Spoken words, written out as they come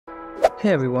Hey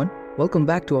everyone, welcome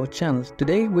back to our channel.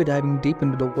 Today we're diving deep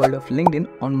into the world of LinkedIn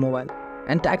on mobile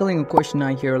and tackling a question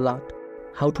I hear a lot: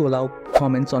 how to allow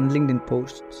comments on LinkedIn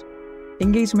posts.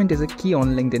 Engagement is a key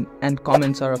on LinkedIn, and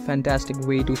comments are a fantastic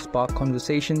way to spark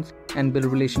conversations and build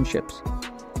relationships.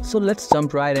 So let's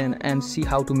jump right in and see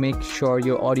how to make sure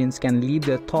your audience can leave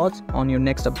their thoughts on your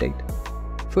next update.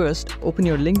 First, open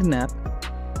your LinkedIn app.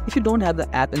 If you don't have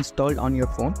the app installed on your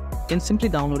phone, you can simply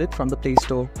download it from the Play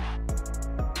Store.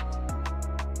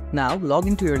 Now log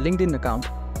into your LinkedIn account.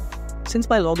 Since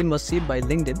my login was saved by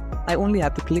LinkedIn, I only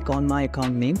have to click on my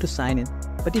account name to sign in.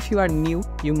 But if you are new,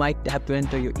 you might have to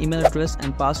enter your email address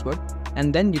and password,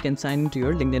 and then you can sign into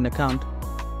your LinkedIn account.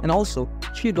 And also,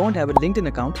 if you don't have a LinkedIn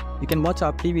account, you can watch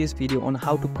our previous video on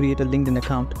how to create a LinkedIn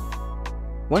account.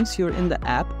 Once you're in the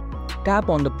app, tap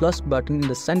on the plus button in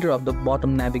the center of the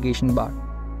bottom navigation bar.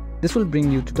 This will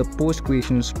bring you to the post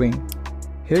creation screen.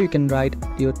 Here you can write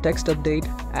your text update,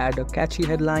 add a catchy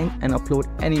headline, and upload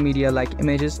any media like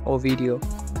images or video.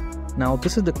 Now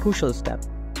this is the crucial step.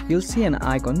 You'll see an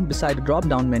icon beside a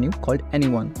drop-down menu called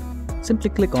Anyone.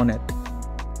 Simply click on it.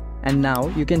 And now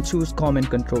you can choose comment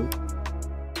control.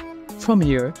 From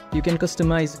here, you can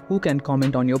customize who can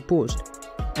comment on your post.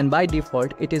 And by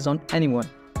default, it is on anyone.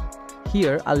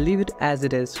 Here, I'll leave it as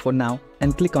it is for now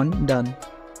and click on Done.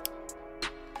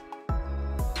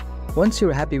 Once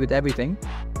you're happy with everything,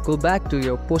 go back to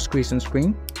your post creation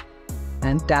screen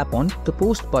and tap on the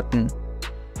post button.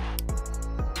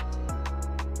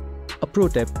 A pro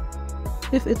tip: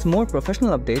 if it's more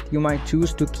professional update, you might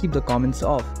choose to keep the comments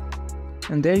off.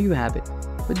 And there you have it.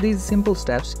 With these simple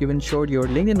steps, you've ensured your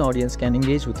LinkedIn audience can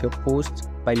engage with your posts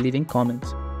by leaving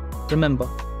comments. Remember,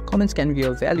 comments can be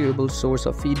a valuable source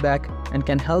of feedback and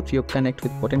can help you connect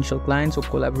with potential clients or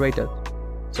collaborators.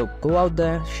 So go out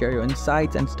there, share your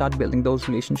insights, and start building those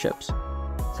relationships.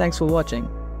 Thanks for watching.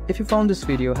 If you found this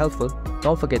video helpful,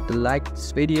 don't forget to like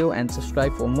this video and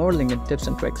subscribe for more LinkedIn tips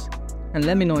and tricks. And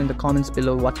let me know in the comments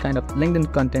below what kind of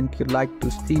LinkedIn content you'd like to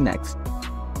see next,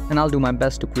 and I'll do my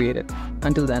best to create it.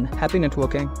 Until then, happy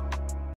networking.